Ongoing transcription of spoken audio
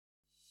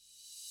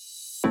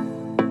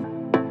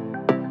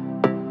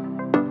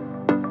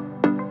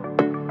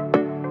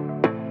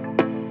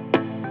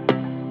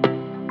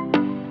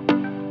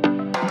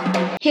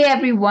Hey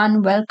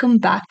everyone, welcome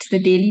back to the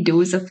Daily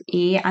Dose of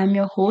A. I'm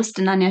your host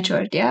Ananya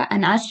Chordia,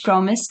 and as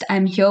promised,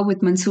 I'm here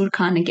with Mansoor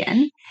Khan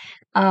again.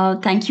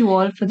 Thank you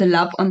all for the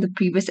love on the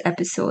previous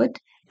episode,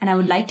 and I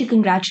would like to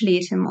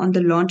congratulate him on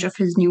the launch of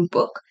his new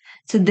book.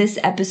 So, this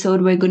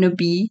episode, we're going to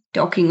be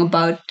talking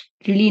about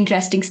really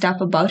interesting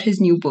stuff about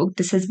his new book.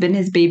 This has been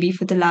his baby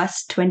for the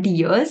last 20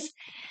 years.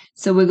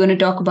 So, we're going to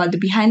talk about the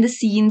behind the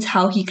scenes,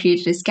 how he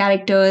created his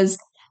characters,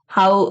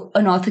 how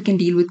an author can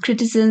deal with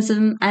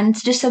criticism, and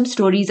just some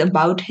stories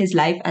about his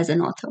life as an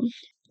author.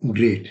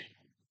 Great.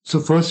 So,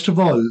 first of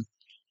all,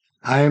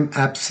 I am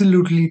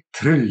absolutely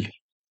thrilled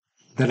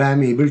that I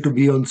am able to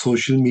be on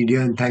social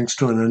media, and thanks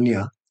to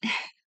Ananya,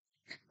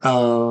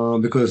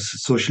 because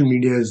social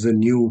media is a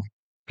new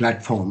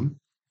platform.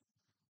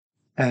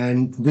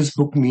 And this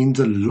book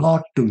means a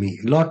lot to me.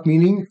 Lot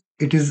meaning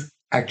it is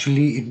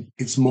actually,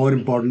 it's more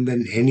important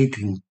than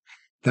anything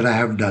that I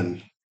have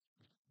done.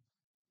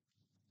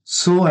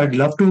 So, I'd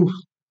love to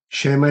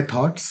share my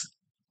thoughts.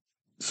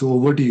 So,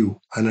 over to you,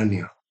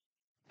 Ananya.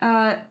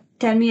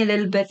 Tell me a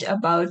little bit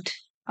about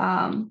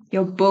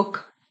your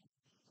book,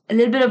 a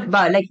little bit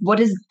about like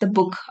what is the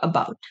book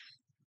about?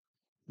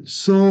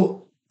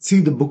 So, see,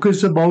 the book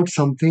is about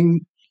something,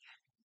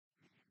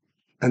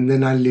 and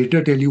then I'll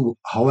later tell you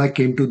how I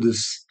came to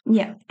this,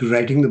 Yeah. to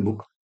writing the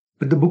book.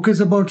 But the book is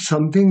about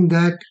something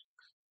that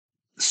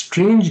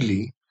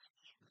strangely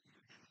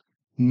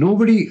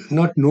nobody,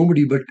 not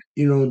nobody, but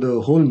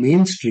the whole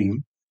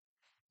mainstream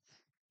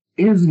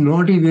is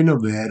not even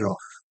aware of,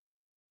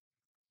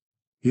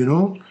 you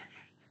know,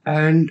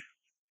 and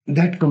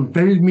that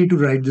compelled me to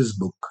write this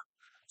book.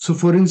 So,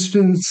 for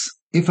instance,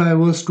 if I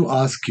was to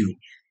ask you,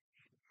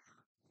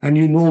 and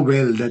you know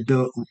well that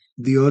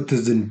the earth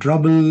is in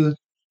trouble,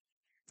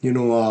 you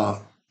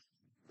know,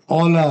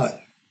 all our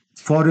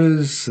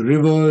forests,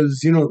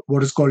 rivers,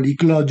 what is called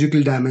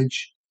ecological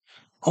damage,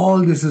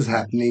 all this is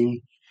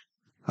happening.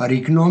 Our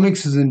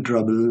economics is in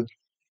trouble.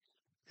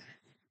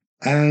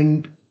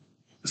 And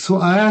so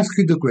I ask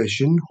you the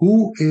question,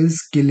 who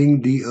is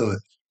killing the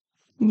earth?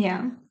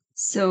 Yeah.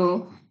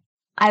 So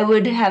I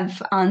would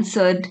have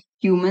answered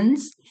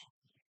humans.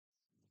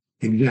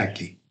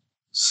 Exactly.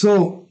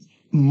 So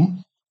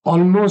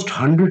almost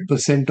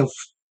 100% of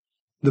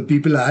the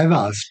people I've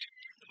asked,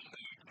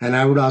 and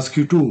I would ask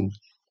you too,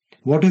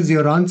 what is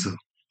your answer?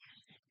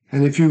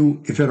 And if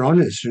you're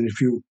honest and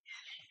if you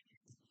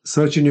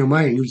search in your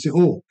mind, you'll say,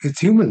 oh, it's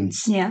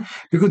humans. Yeah.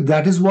 Because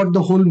that is what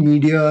the whole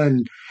media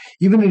and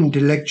even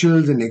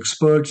intellectuals and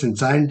experts and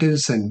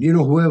scientists and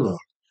whoever.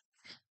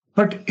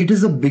 But it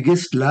is the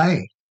biggest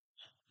lie.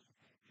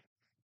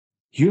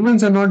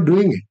 Humans are not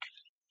doing it.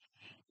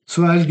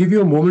 So I'll give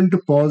you a moment to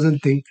pause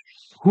and think,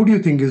 who do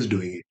you think is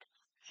doing it?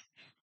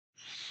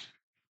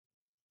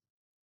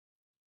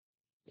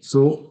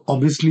 So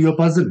obviously you're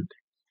puzzled.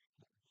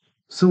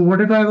 So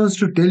what if I was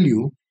to tell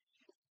you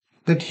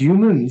that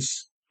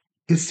humans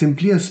is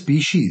simply a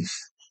species?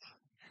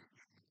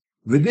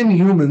 Within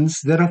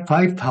humans, there are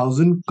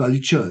 5,000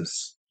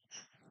 cultures.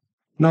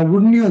 Now,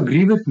 wouldn't you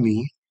agree with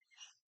me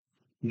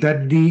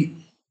that the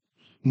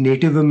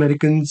Native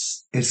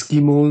Americans,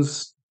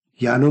 Eskimos,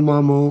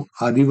 Yanomamo,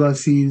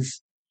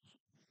 Adivasis,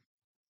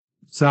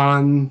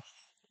 San,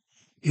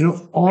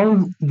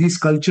 all these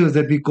cultures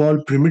that we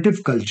call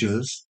primitive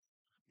cultures,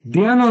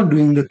 they are not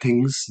doing the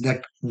things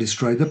that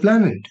destroy the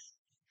planet.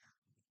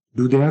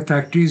 Do they have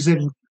factories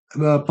that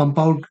pump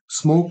out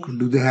smoke?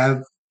 Do they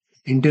have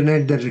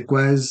internet that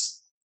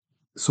requires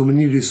so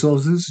many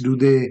resources? Do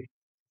they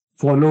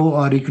follow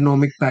our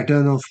economic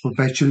pattern of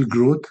perpetual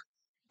growth?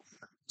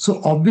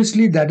 So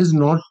obviously that is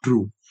not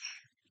true.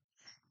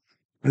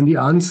 And the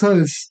answer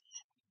is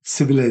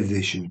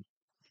civilization.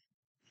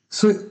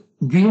 So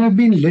we have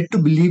been led to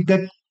believe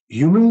that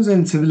humans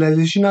and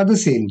civilization are the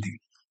same thing.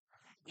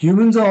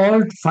 Humans are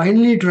all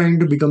finally trying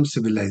to become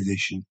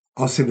civilization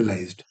or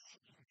civilized.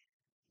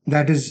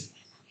 That is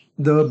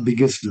the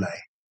biggest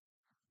lie.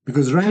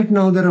 Because right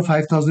now there are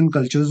 5,000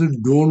 cultures who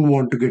don't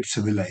want to get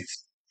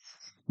civilized.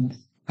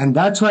 And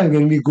that's why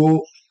when we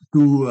go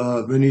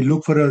when we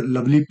look for a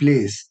lovely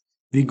place,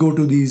 we go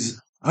to these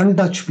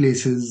untouched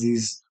places,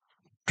 these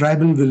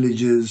tribal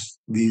villages,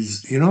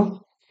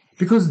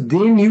 because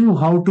they knew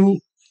how to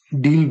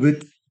deal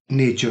with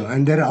nature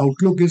and their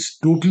outlook is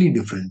totally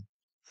different.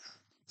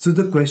 So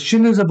the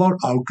question is about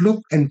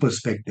outlook and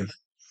perspective.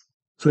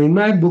 So in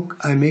my book,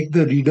 I make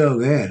the reader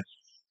aware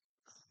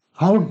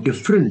how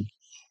different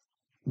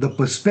the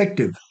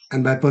perspective,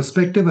 and by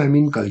perspective, I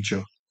mean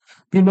culture.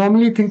 We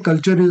normally think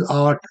culture is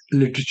art,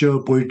 literature,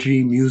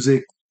 poetry,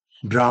 music,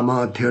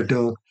 drama,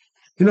 theater.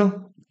 You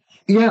know,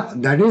 yeah,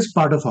 that is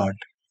part of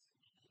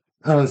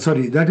art.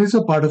 Sorry, that is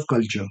a part of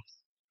culture.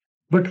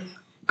 But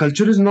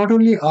culture is not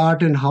only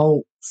art and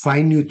how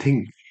fine you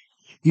think.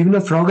 Even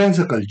a frog has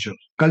a culture.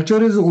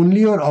 Culture is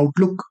only your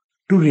outlook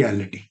to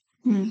reality.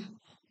 Hmm.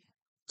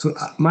 So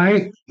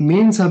my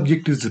main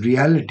subject is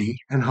reality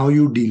and how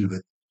you deal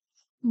with.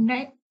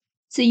 Right.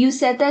 So you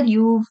said that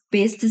you've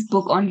based this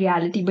book on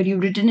reality, but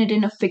you've written it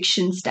in a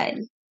fiction style.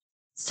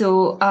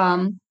 So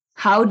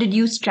how did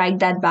you strike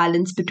that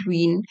balance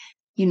between,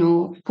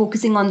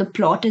 focusing on the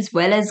plot as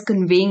well as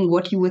conveying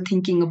what you were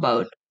thinking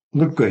about?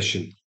 Good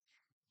question.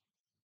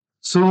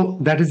 So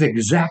that is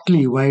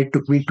exactly why it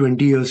took me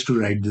 20 years to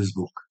write this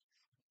book.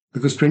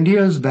 Because 20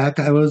 years back,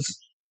 I was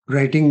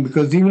writing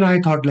because even I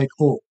thought, like,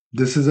 oh,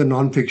 this is a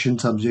non-fiction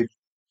subject.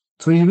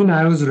 So even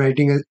I was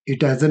writing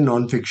it as a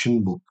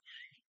non-fiction book.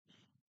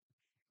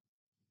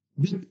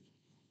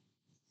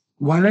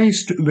 When I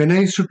used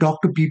to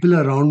talk to people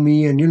around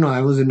me, and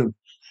I was in a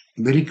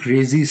very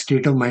crazy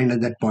state of mind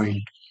at that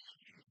point.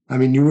 I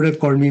mean, you would have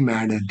called me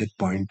mad at that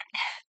point.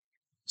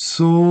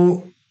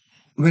 So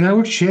when I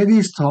would share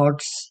these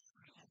thoughts,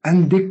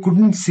 and they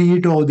couldn't see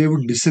it, or they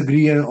would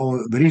disagree,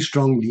 or very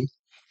strongly,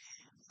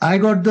 I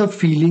got the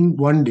feeling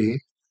one day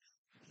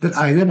that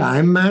either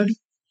I'm mad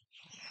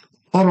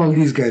or all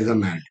these guys are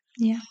mad.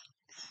 Yeah.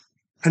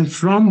 And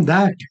from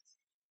that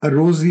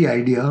arose the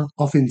idea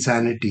of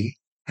insanity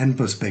and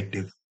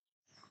perspective.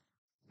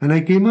 And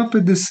I came up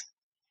with this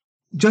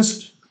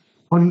just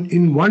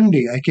in one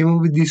day. I came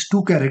up with these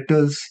two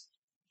characters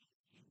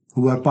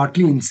who are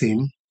partly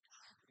insane,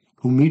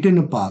 who meet in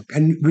a park.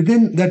 And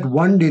within that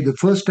one day, the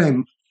first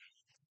time,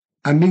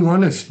 I'm being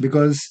honest,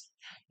 because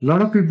a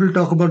lot of people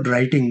talk about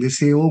writing. They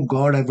say, oh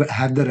God, I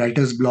have the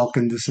writer's block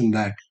and this and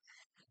that.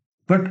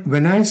 But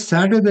when I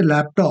sat at the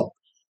laptop,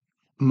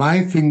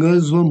 my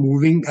fingers were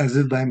moving as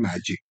if by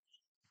magic.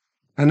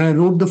 And I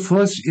wrote the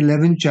first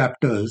 11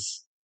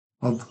 chapters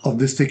of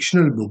this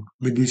fictional book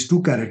with these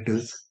two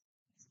characters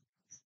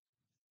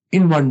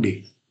in one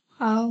day.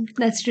 Wow,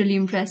 that's really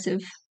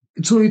impressive.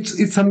 So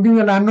it's something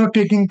that I'm not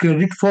taking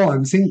credit for.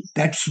 I'm saying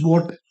that's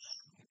what,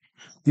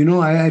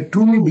 I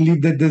truly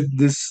believe that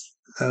this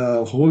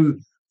whole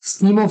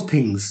scheme of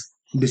things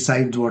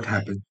decides what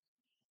happens.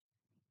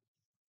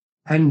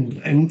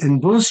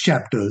 And those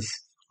chapters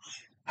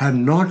have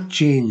not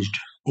changed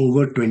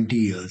over 20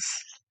 years.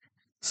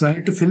 So I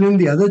had to fill in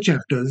the other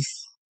chapters,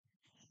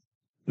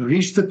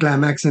 reach the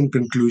climax and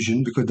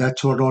conclusion, because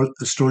that's what all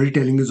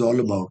storytelling is all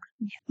about.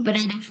 But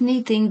I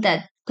definitely think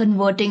that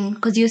converting,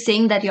 because you're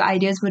saying that your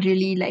ideas were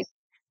really like,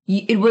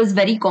 it was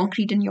very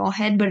concrete in your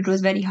head, but it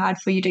was very hard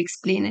for you to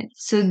explain it.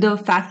 So the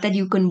fact that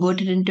you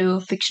converted into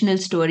a fictional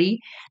story,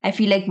 I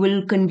feel like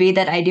will convey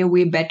that idea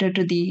way better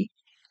to the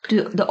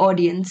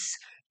audience.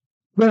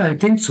 Well, I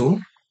think so.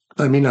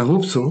 I mean, I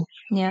hope so.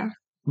 Yeah.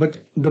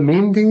 But the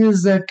main thing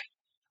is that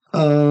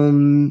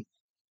um,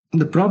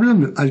 the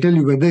problem, I'll tell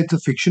you, whether it's a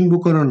fiction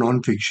book or a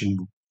non fiction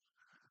book,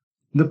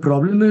 the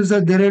problem is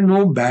that there are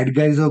no bad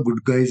guys or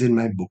good guys in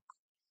my book.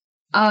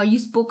 You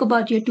spoke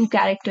about your two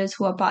characters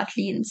who are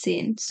partly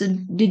insane. So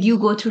did you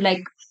go through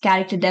like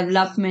character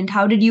development?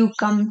 How did you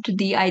come to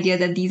the idea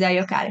that these are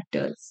your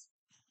characters?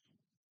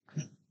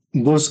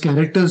 Those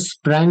characters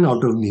sprang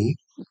out of me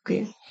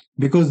Okay.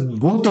 because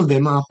both of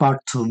them are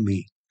parts of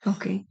me.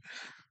 Okay.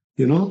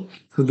 So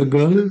the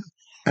girl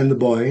and the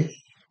boy,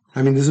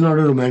 I mean, this is not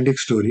a romantic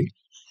story.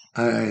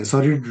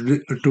 Sorry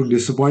to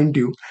disappoint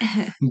you,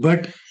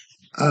 but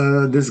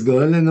this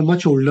girl and a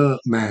much older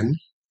man,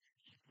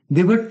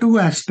 they were two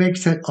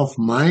aspects of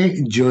my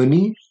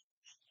journey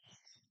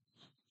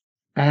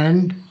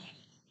and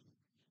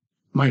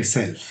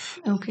myself.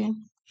 Okay.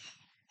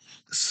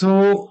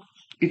 So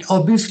it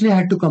obviously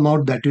had to come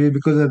out that way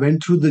because I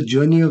went through the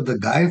journey of the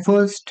guy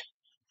first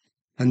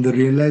and the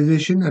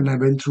realization, and I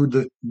went through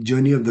the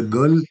journey of the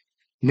girl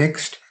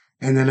next,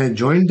 and then I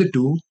joined the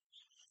two.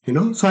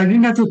 So I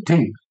didn't have to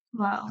think.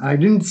 Wow. I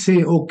didn't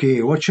say,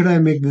 okay, what should I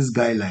make this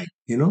guy like?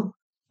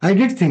 I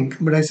did think,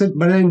 but I said,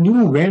 but I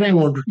knew where I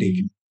want to take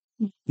him.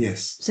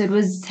 Yes. So it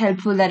was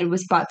helpful that it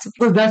was parts of.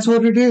 Well, that's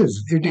what it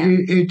is. Yeah.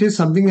 It is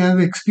something I have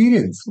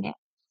experienced. Yeah.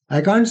 I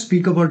can't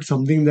speak about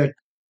something that,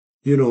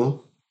 you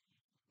know,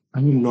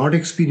 I mean, not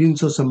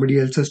experienced or somebody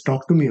else has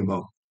talked to me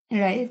about.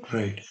 Right.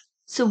 Right.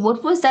 So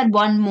what was that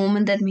one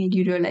moment that made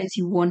you realize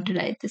you want to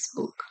write this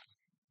book?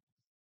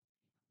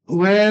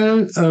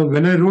 Well,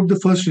 when I wrote the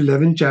first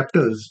 11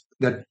 chapters,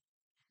 that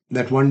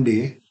one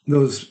day,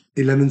 those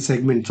 11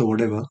 segments or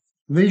whatever,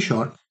 very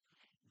short,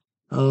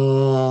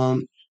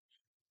 um,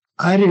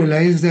 I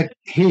realized that,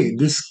 hey,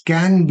 this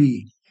can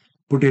be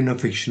put in a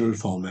fictional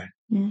format.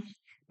 Mm.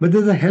 But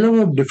there's a hell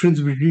of a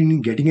difference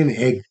between getting an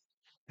egg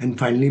and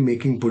finally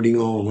making pudding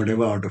or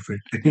whatever out of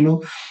it,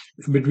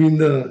 between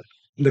the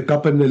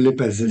cup and the lip,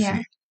 as they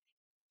say.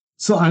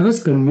 So I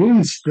was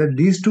convinced that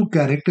these two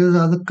characters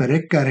are the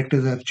correct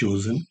characters I've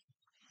chosen.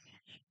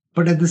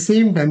 But at the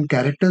same time,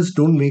 characters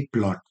don't make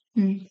plot,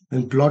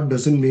 and plot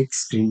doesn't make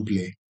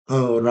screenplay,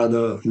 or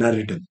rather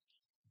narrative.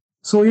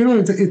 So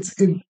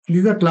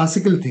these are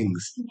classical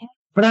things. Yeah.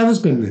 But I was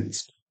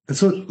convinced.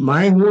 So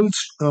my whole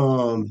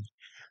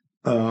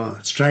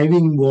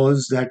striving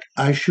was that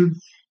I should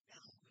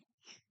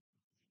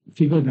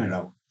figure that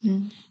out.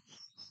 Mm.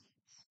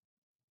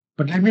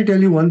 But let me tell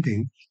you one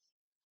thing.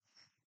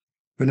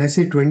 When I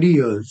say 20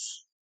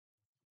 years,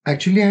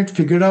 actually I had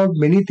figured out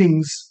many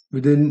things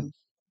within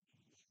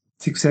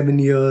 6, 7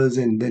 years,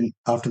 and then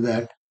after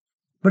that.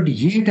 But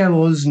yet I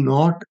was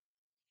not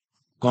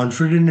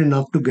confident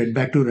enough to get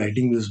back to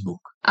writing this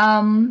book.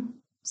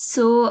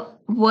 So,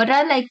 what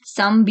are like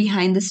some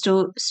behind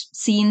the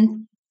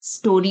scene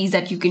stories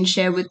that you can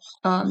share with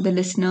the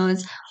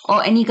listeners,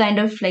 or any kind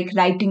of like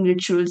writing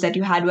rituals that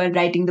you had while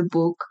writing the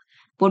book?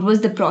 What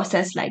was the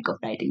process like of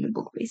writing the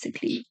book,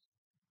 basically?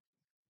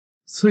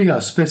 So yeah,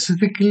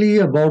 specifically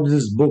about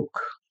this book,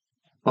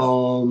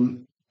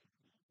 um,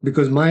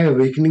 because my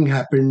awakening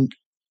happened.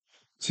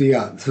 So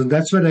yeah, so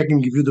that's where I can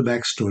give you the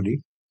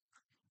backstory.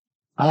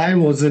 I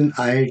was an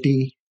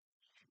IIT,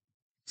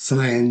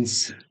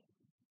 science,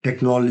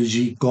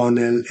 technology,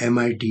 Cornell,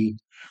 MIT,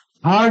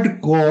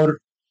 hardcore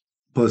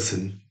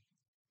person,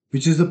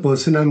 which is the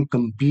person I'm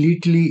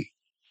completely,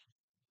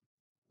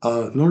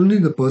 not only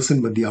the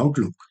person, but the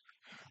outlook.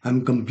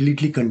 I'm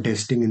completely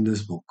contesting in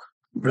this book.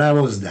 But I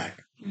was that.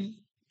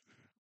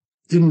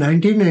 In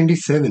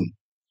 1997,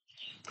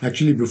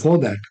 actually before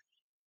that,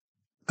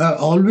 I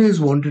always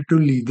wanted to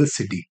leave the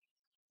city.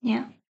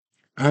 Yeah.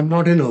 I'm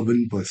not an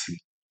urban person.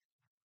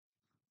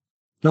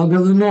 Now, there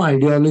was no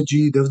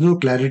ideology, there was no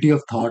clarity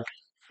of thought.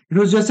 It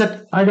was just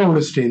that I don't want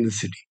to stay in the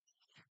city.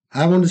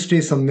 I want to stay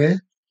somewhere,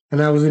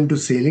 and I was into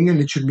sailing, and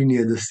it should be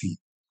near the sea.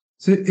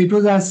 So it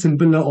was as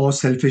simple or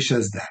selfish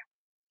as that.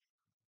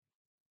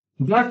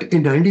 But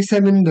in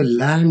 97, the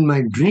land,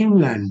 my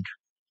dreamland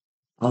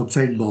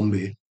outside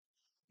Bombay,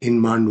 in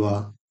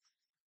Mandwa,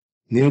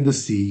 near the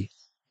sea,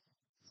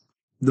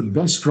 the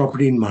best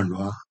property in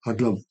Mandwa.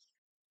 Matlab,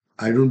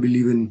 I don't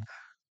believe in,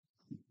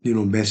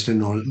 best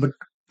and all, but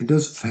it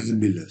was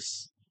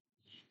fabulous.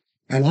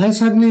 And I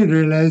suddenly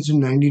realized in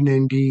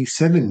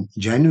 1997,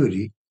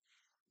 January,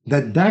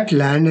 that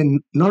land, and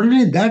not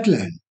only that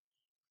land,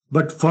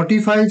 but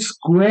 45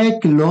 square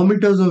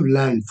kilometers of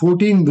land,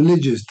 14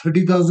 villages,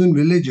 30,000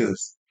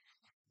 villagers,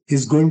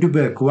 is going to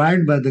be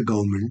acquired by the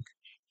government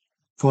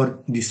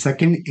for the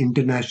second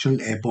international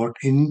airport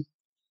in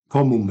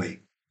for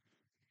Mumbai.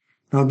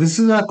 Now, this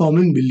is a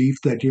common belief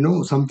that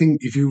something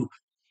if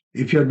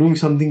you're doing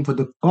something for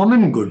the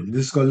common good,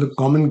 this is called the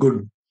common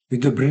good,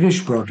 which the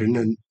British brought in,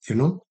 and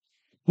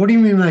what do you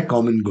mean by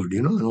common good,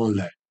 and all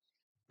that.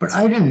 But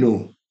I didn't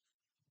know.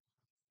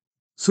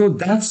 So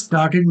that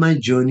started my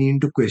journey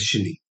into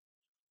questioning.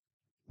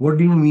 What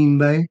do you mean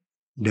by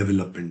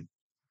development?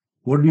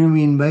 What do you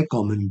mean by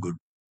common good?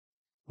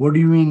 What do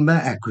you mean by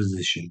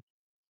acquisition?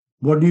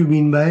 What do you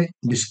mean by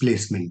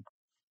displacement?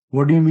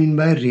 What do you mean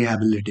by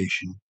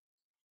rehabilitation?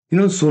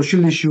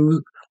 Social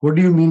issues. What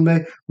do you mean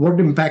by what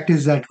impact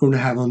is that going to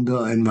have on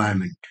the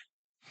environment?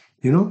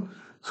 You know,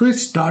 so it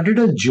started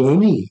a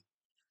journey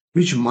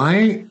which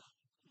my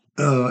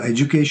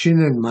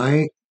education and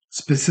my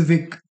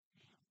specific,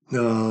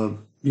 uh,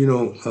 you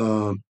know,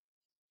 uh,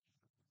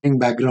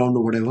 background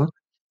or whatever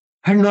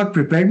had not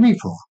prepared me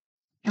for.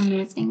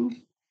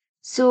 Amazing.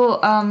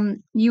 So,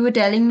 you were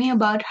telling me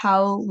about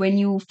how when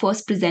you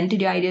first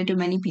presented your idea to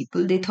many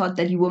people, they thought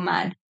that you were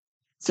mad.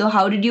 So,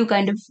 how did you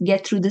kind of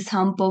get through this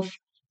hump of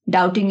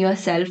doubting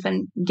yourself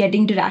and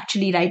getting to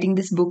actually writing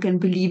this book and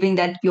believing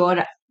that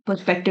your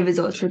perspective is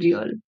also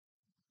real?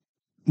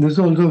 This is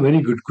also a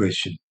very good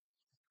question.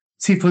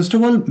 See, first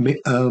of all,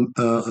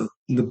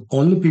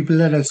 all the people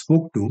that I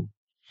spoke to,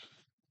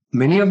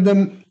 many of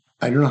them,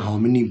 I don't know how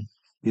many,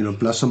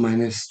 plus or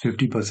minus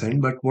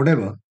 50%, but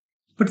whatever.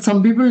 But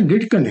some people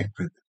did connect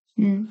with.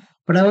 Mm.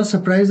 But I was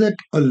surprised that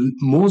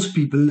most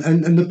people,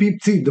 and the people,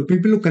 see, the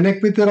people who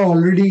connect with are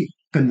already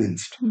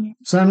convinced. Mm.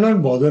 So I'm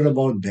not bothered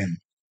about them.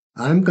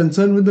 I'm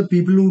concerned with the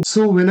people who.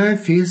 So when I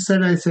faced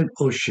that, I said,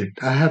 oh shit,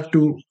 I have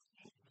to.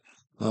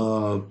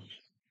 Uh,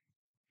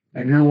 I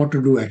didn't know what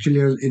to do.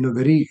 Actually, I was in a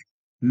very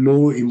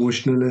low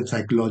emotional and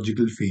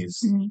psychological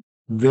phase,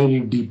 very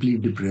deeply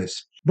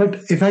depressed.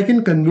 But if I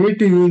can convey it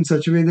to you in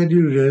such a way that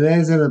you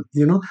realize that,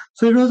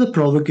 so it was a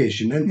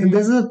provocation. And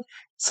there's a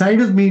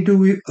side of me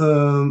too,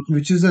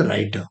 which is a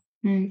writer.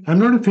 I'm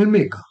not a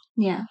filmmaker.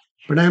 Yeah.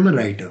 But I'm a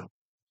writer.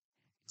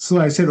 So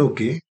I said,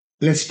 okay,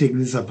 let's take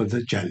this up as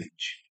a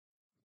challenge.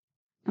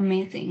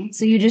 Amazing.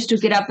 So you just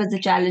took it up as a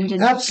challenge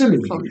and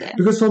Absolutely. from there.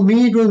 Because for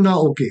me, it was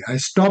now okay. I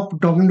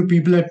stopped talking to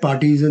people at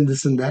parties and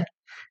this and that,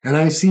 and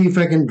I see if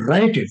I can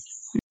write it.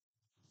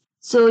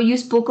 So you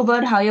spoke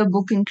about how your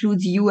book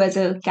includes you as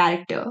a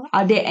character.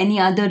 Are there any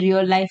other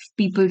real life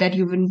people that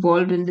you've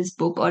involved in this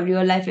book or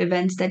real life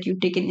events that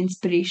you've taken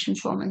inspiration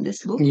from in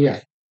this book?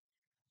 Yeah.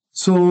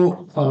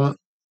 So,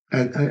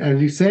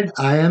 as you said,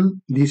 I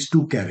am these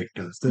two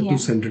characters, the Yeah. two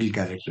central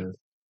characters,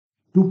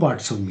 two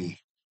parts of me.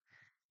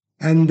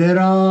 And there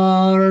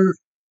are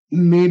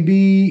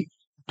maybe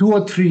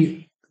two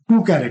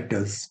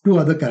characters, two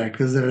other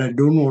characters that I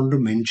don't want to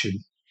mention.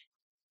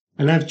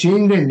 And I've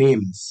changed their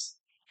names.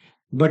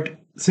 But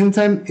since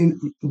I'm in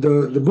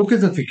the book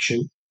is a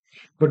fiction,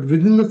 but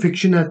within the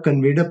fiction, I've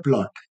conveyed a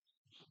plot.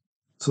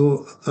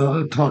 So,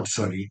 thought,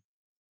 sorry.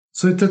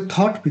 So it's a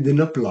thought within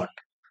a plot.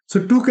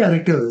 So two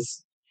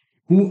characters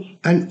who,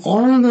 and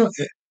all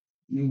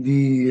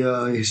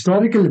the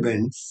historical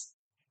events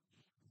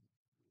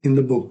in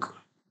the book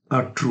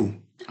are true.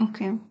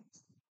 Okay.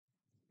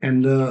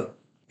 And the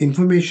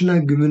information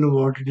I've given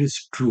about it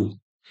is true.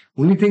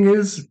 Only thing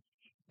is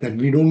that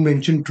we don't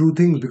mention true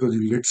things because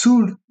you get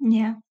sued.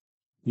 Yeah.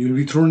 you'll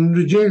be thrown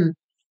into jail.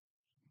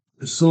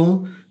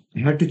 So I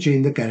had to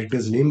change the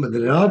character's name, but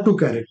there are two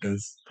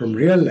characters from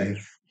real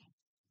life.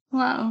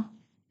 Wow.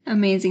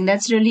 Amazing.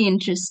 That's really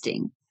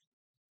interesting.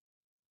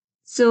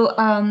 So,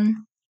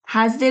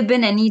 has there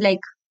been any like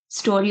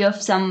story of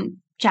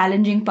some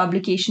challenging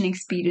publication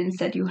experience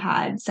that you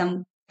had,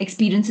 some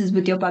experiences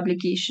with your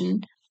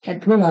publication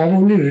that Well, I've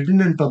only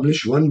written and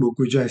published one book,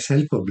 which I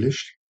self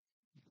published.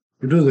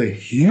 It was a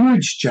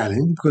huge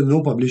challenge because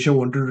no publisher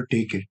wanted to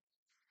take it.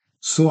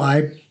 So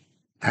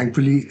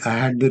thankfully, I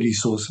had the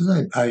resources.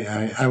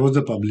 I was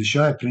the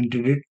publisher. I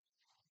printed it,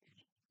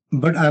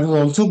 but I was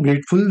also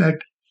grateful that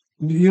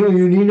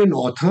you need an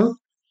author,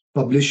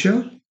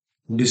 publisher,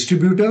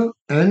 distributor,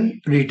 and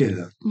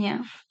retailer.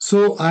 yeah.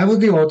 So I was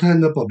the author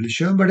and the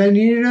publisher, but I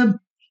needed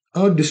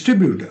a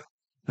distributor.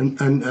 And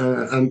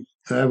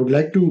I would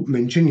like to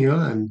mention here,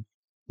 I'm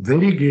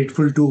very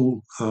grateful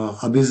to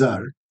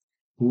Abizar,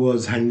 who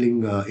was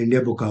handling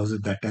India Book House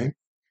at that time,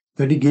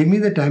 that he gave me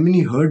the time and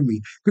he heard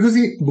me. Because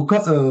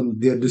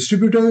the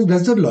distributor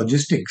does the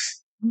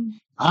logistics. Mm.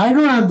 I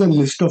don't have the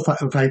list of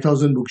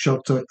 5,000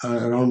 bookshops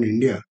around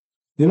India.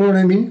 You know what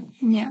I mean?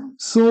 Yeah.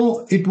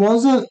 So it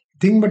was a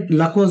thing, but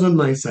luck was on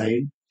my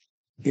side.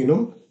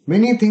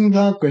 Many things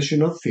are a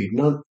question of fate.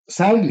 Now,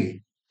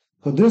 sadly,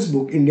 for this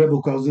book, India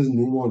Book House is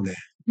no more there.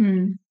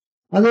 Hmm.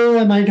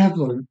 Otherwise, I might have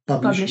published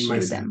Published through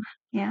myself. them.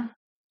 Yeah.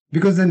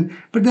 Because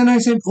but then I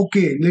said,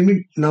 okay, let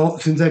me now,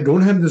 since I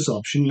don't have this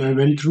option, I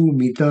went through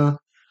Meeta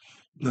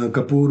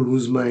Kapoor,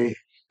 who's my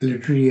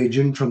literary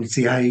agent from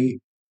CI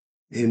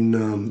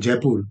in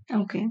Jaipur,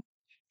 Okay.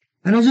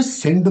 and I just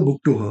sent the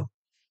book to her.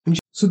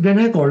 So then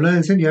I called her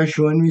and said, yeah,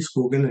 sure, and we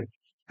spoke,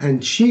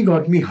 and she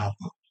got me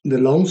Harper. The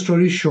long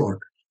story short,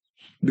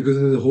 because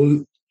there's a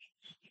whole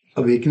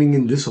awakening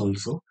in this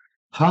also,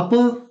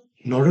 Harper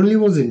not only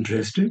was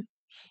interested.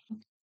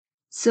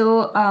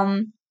 So,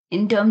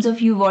 in terms of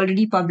you've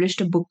already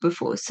published a book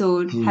before,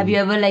 so have you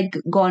ever like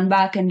gone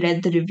back and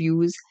read the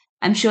reviews?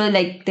 I'm sure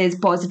like there's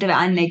positive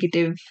and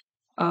negative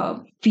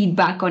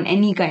feedback on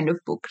any kind of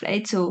book,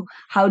 right? So,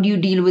 how do you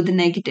deal with the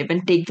negative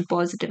and take the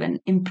positive and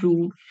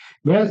improve?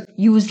 Well,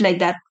 Use like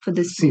that for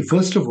this see, book.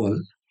 first of all,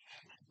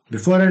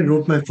 before I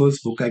wrote my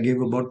first book, I gave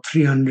about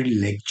 300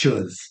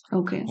 lectures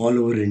Okay. all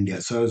over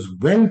India. So I was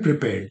well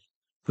prepared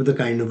for the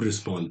kind of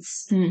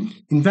response. Hmm.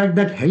 In fact,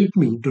 that helped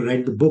me to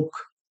write the book.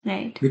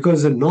 Right.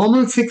 Because the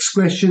normal 6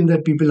 questions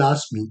that people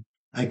asked me,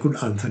 I could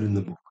answer in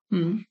the book.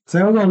 Hmm. So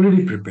I was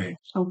already prepared.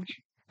 Okay.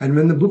 And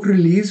when the book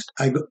released,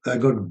 I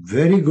got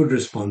very good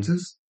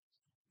responses.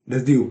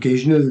 There's the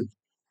occasional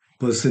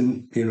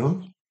person,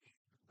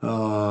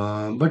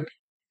 but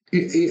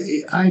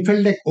I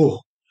felt like, oh,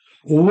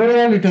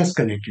 overall it has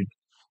connected.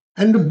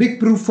 And the big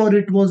proof for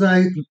it was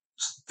I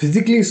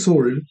physically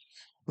sold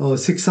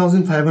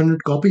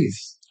 6,500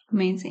 copies.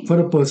 Amazing. For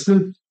a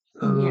personal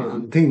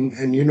thing,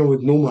 and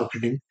with no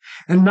marketing.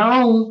 And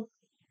now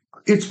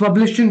it's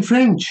published in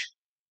French.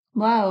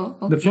 Wow.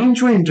 Okay. The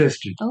French were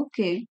interested.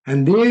 Okay.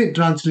 And they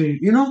translate,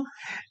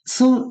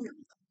 So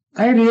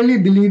I really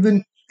believe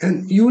in,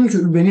 and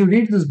when you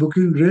read this book,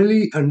 you'll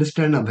really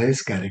understand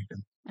Abhay's character.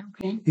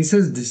 Okay. He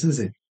says, this is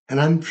it. And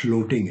I'm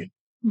floating it.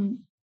 Hmm.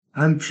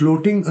 I'm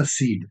floating a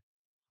seed.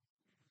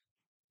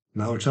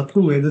 Now it's up to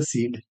where the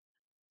seed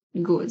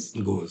Goes.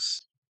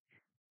 goes.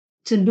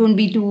 So don't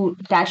be too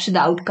attached to the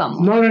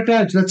outcome. Not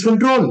attached, that's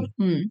control.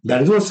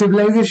 That is what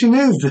civilization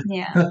is.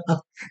 Yeah.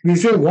 We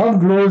say what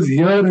grows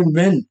here and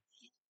when.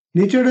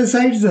 Nature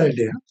decides that,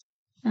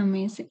 yeah.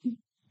 Amazing.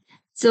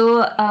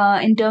 So,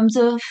 in terms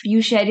of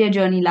you shared your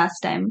journey last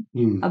time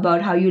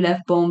about how you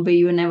left Bombay,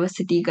 you were never a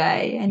city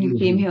guy, and you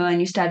came here and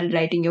you started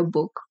writing your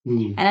book.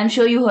 And I'm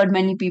sure you heard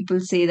many people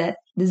say that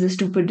this is a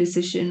stupid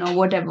decision or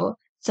whatever.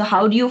 So,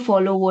 how do you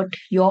follow what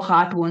your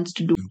heart wants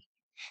to do?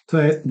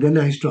 So then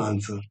I used to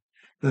answer.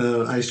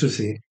 I used to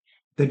say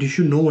that you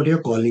should know what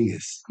your calling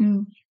is.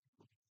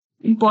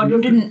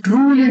 Important You to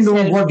truly know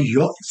yourself. what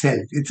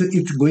yourself.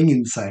 It's going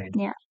inside.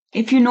 Yeah.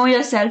 If you know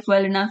yourself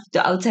well enough,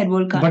 the outside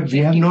world can't. But we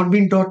have not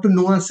been taught to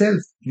know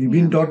ourselves. We've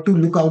been taught to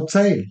look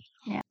outside.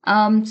 Yeah.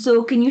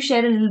 So can you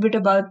share a little bit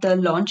about the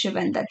launch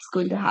event that's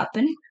going to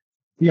happen?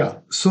 Yeah.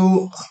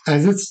 So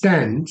as it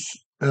stands,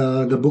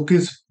 the book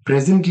is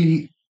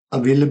presently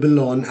available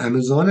on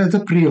Amazon as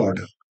a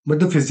pre-order, but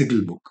the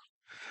physical book.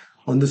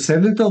 On the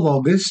 7th of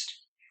August,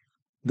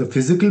 the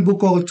physical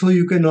book also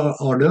you can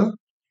order,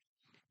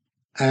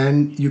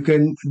 and you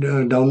can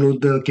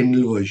download the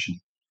Kindle version.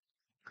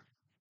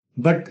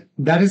 But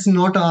that is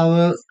not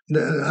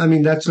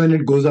that's when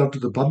it goes out to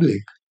the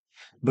public.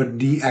 But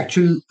the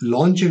actual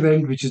launch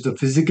event, which is the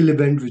physical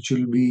event, which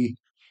will be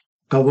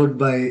covered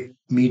by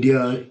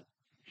media,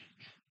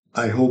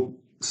 I hope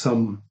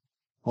some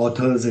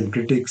authors and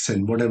critics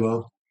and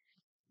whatever,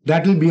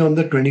 that will be on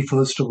the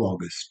 21st of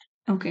August.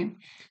 Okay.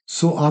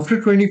 So after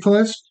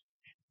 21st,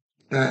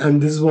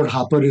 and this is what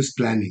Harper is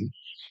planning,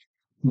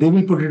 they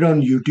will put it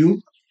on YouTube.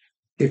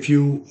 If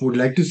you would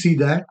like to see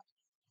that,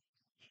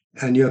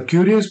 and you're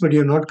curious but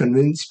you're not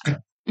convinced,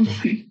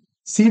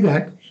 see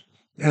that.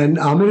 And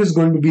Amir is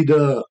going to be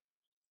the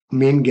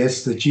main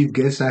guest, the chief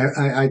guest,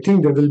 I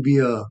think there will be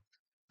a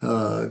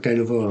kind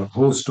of a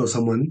host or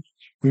someone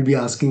who will be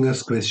asking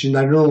us questions.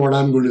 I don't know what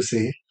I'm going to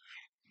say,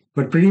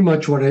 but pretty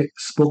much what I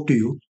spoke to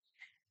you.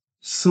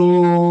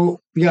 So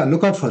yeah,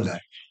 look out for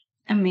that.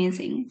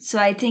 Amazing. So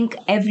I think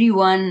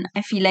everyone,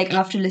 I feel like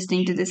after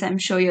listening to this, I'm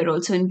sure you're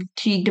also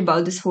intrigued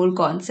about this whole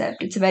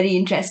concept. It's a very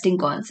interesting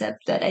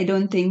concept that I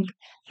don't think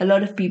a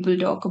lot of people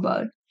talk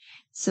about.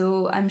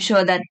 So I'm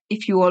sure that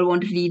if you all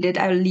want to read it,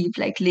 I'll leave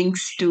like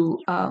links to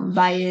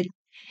buy it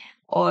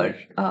or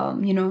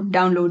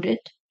download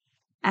it.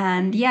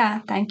 And yeah,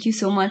 thank you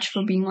so much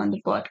for being on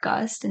the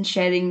podcast and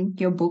sharing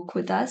your book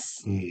with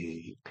us. Hmm.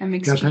 I'm Yeah,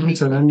 extremely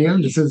thanks,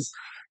 Ananya.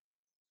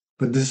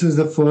 This is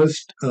the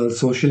first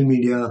social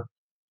media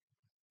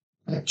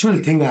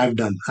actual thing I've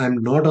done.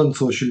 I'm not on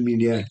social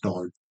media at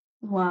all.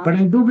 But wow.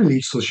 I do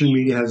believe social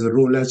media has a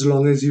role as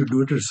long as you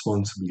do it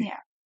responsibly. Yeah.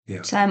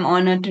 Yeah. So I'm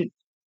honored to,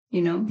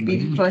 be the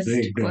Great, first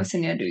great, great.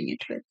 person you're doing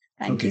it with.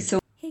 Thank you Okay. so.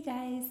 Hey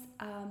guys,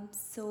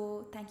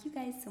 so thank you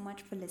guys so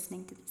much for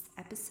listening to this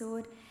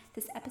episode.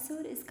 This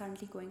episode is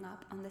currently going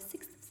up on the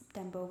 6th of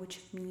September,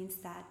 which means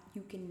that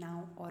you can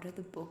now order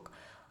the book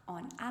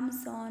on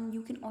Amazon.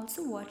 You can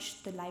also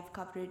watch the live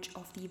coverage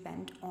of the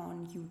event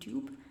on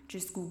YouTube.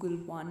 Just Google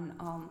one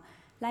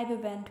live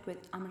event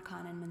with Amir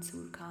Khan and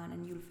Mansoor Khan,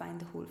 and you'll find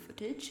the whole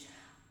footage.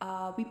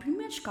 We pretty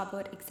much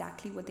covered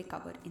exactly what they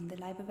covered in the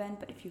live event,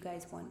 but if you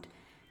guys want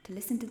to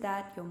listen to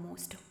that, you're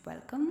most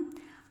welcome.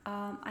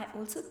 I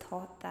also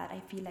thought that I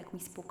feel like we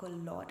spoke a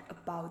lot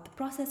about the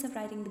process of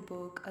writing the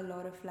book, a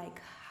lot of like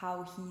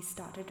how he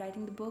started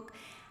writing the book,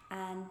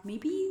 and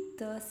maybe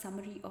the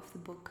summary of the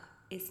book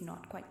is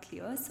not quite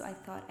clear. So I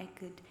thought I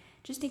could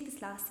just take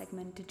this last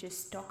segment to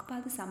just talk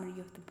about the summary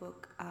of the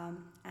book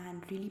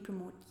and really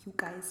promote you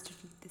guys to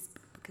read this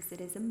book because it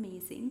is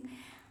amazing.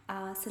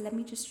 So let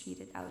me just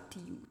read it out to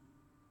you.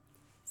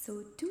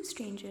 So, two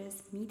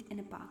strangers meet in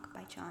a park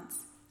by chance.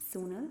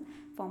 Sonal,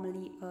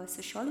 formerly a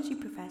sociology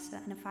professor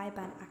and a fire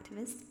ban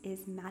activist, is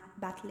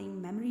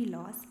battling memory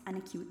loss and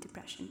acute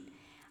depression.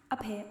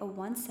 Abhay, a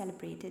once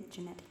celebrated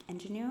genetic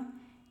engineer,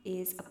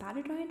 is a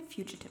paranoid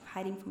fugitive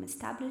hiding from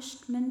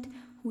establishment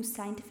whose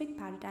scientific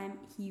paradigm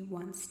he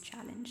once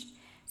challenged.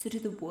 So to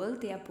the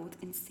world, they are both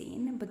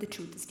insane, but the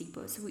truth is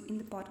deeper. So in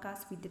the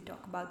podcast, we did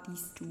talk about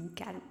these two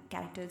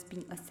characters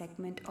being a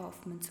segment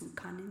of Mansoor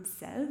Khan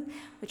himself,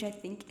 which I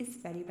think is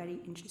very, very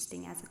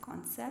interesting as a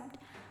concept.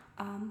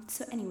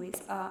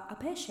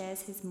 Abhay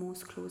shares his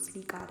most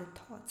closely guarded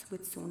thoughts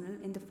with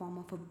Sonal in the form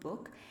of a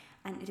book,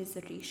 and it is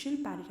a racial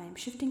paradigm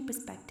shifting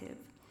perspective.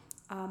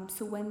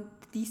 So when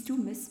these two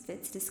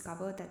misfits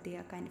discover that they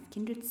are kind of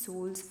kindred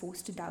souls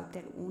forced to doubt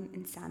their own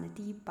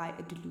insanity by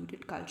a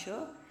deluded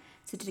culture,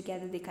 so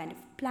together they kind of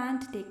plan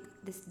to take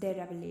their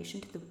revelation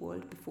to the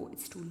world before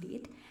it's too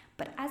late.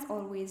 But as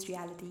always,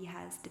 reality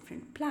has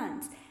different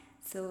plans.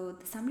 So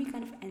the summary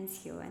kind of ends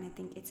here, and I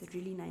think it's a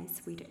really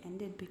nice way to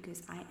end it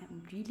because I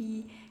am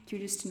really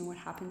curious to know what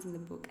happens in the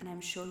book, and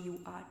I'm sure you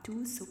are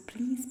too. So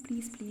please,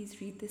 please,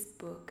 please read this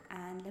book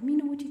and let me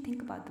know what you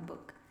think about the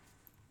book.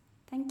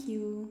 Thank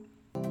you.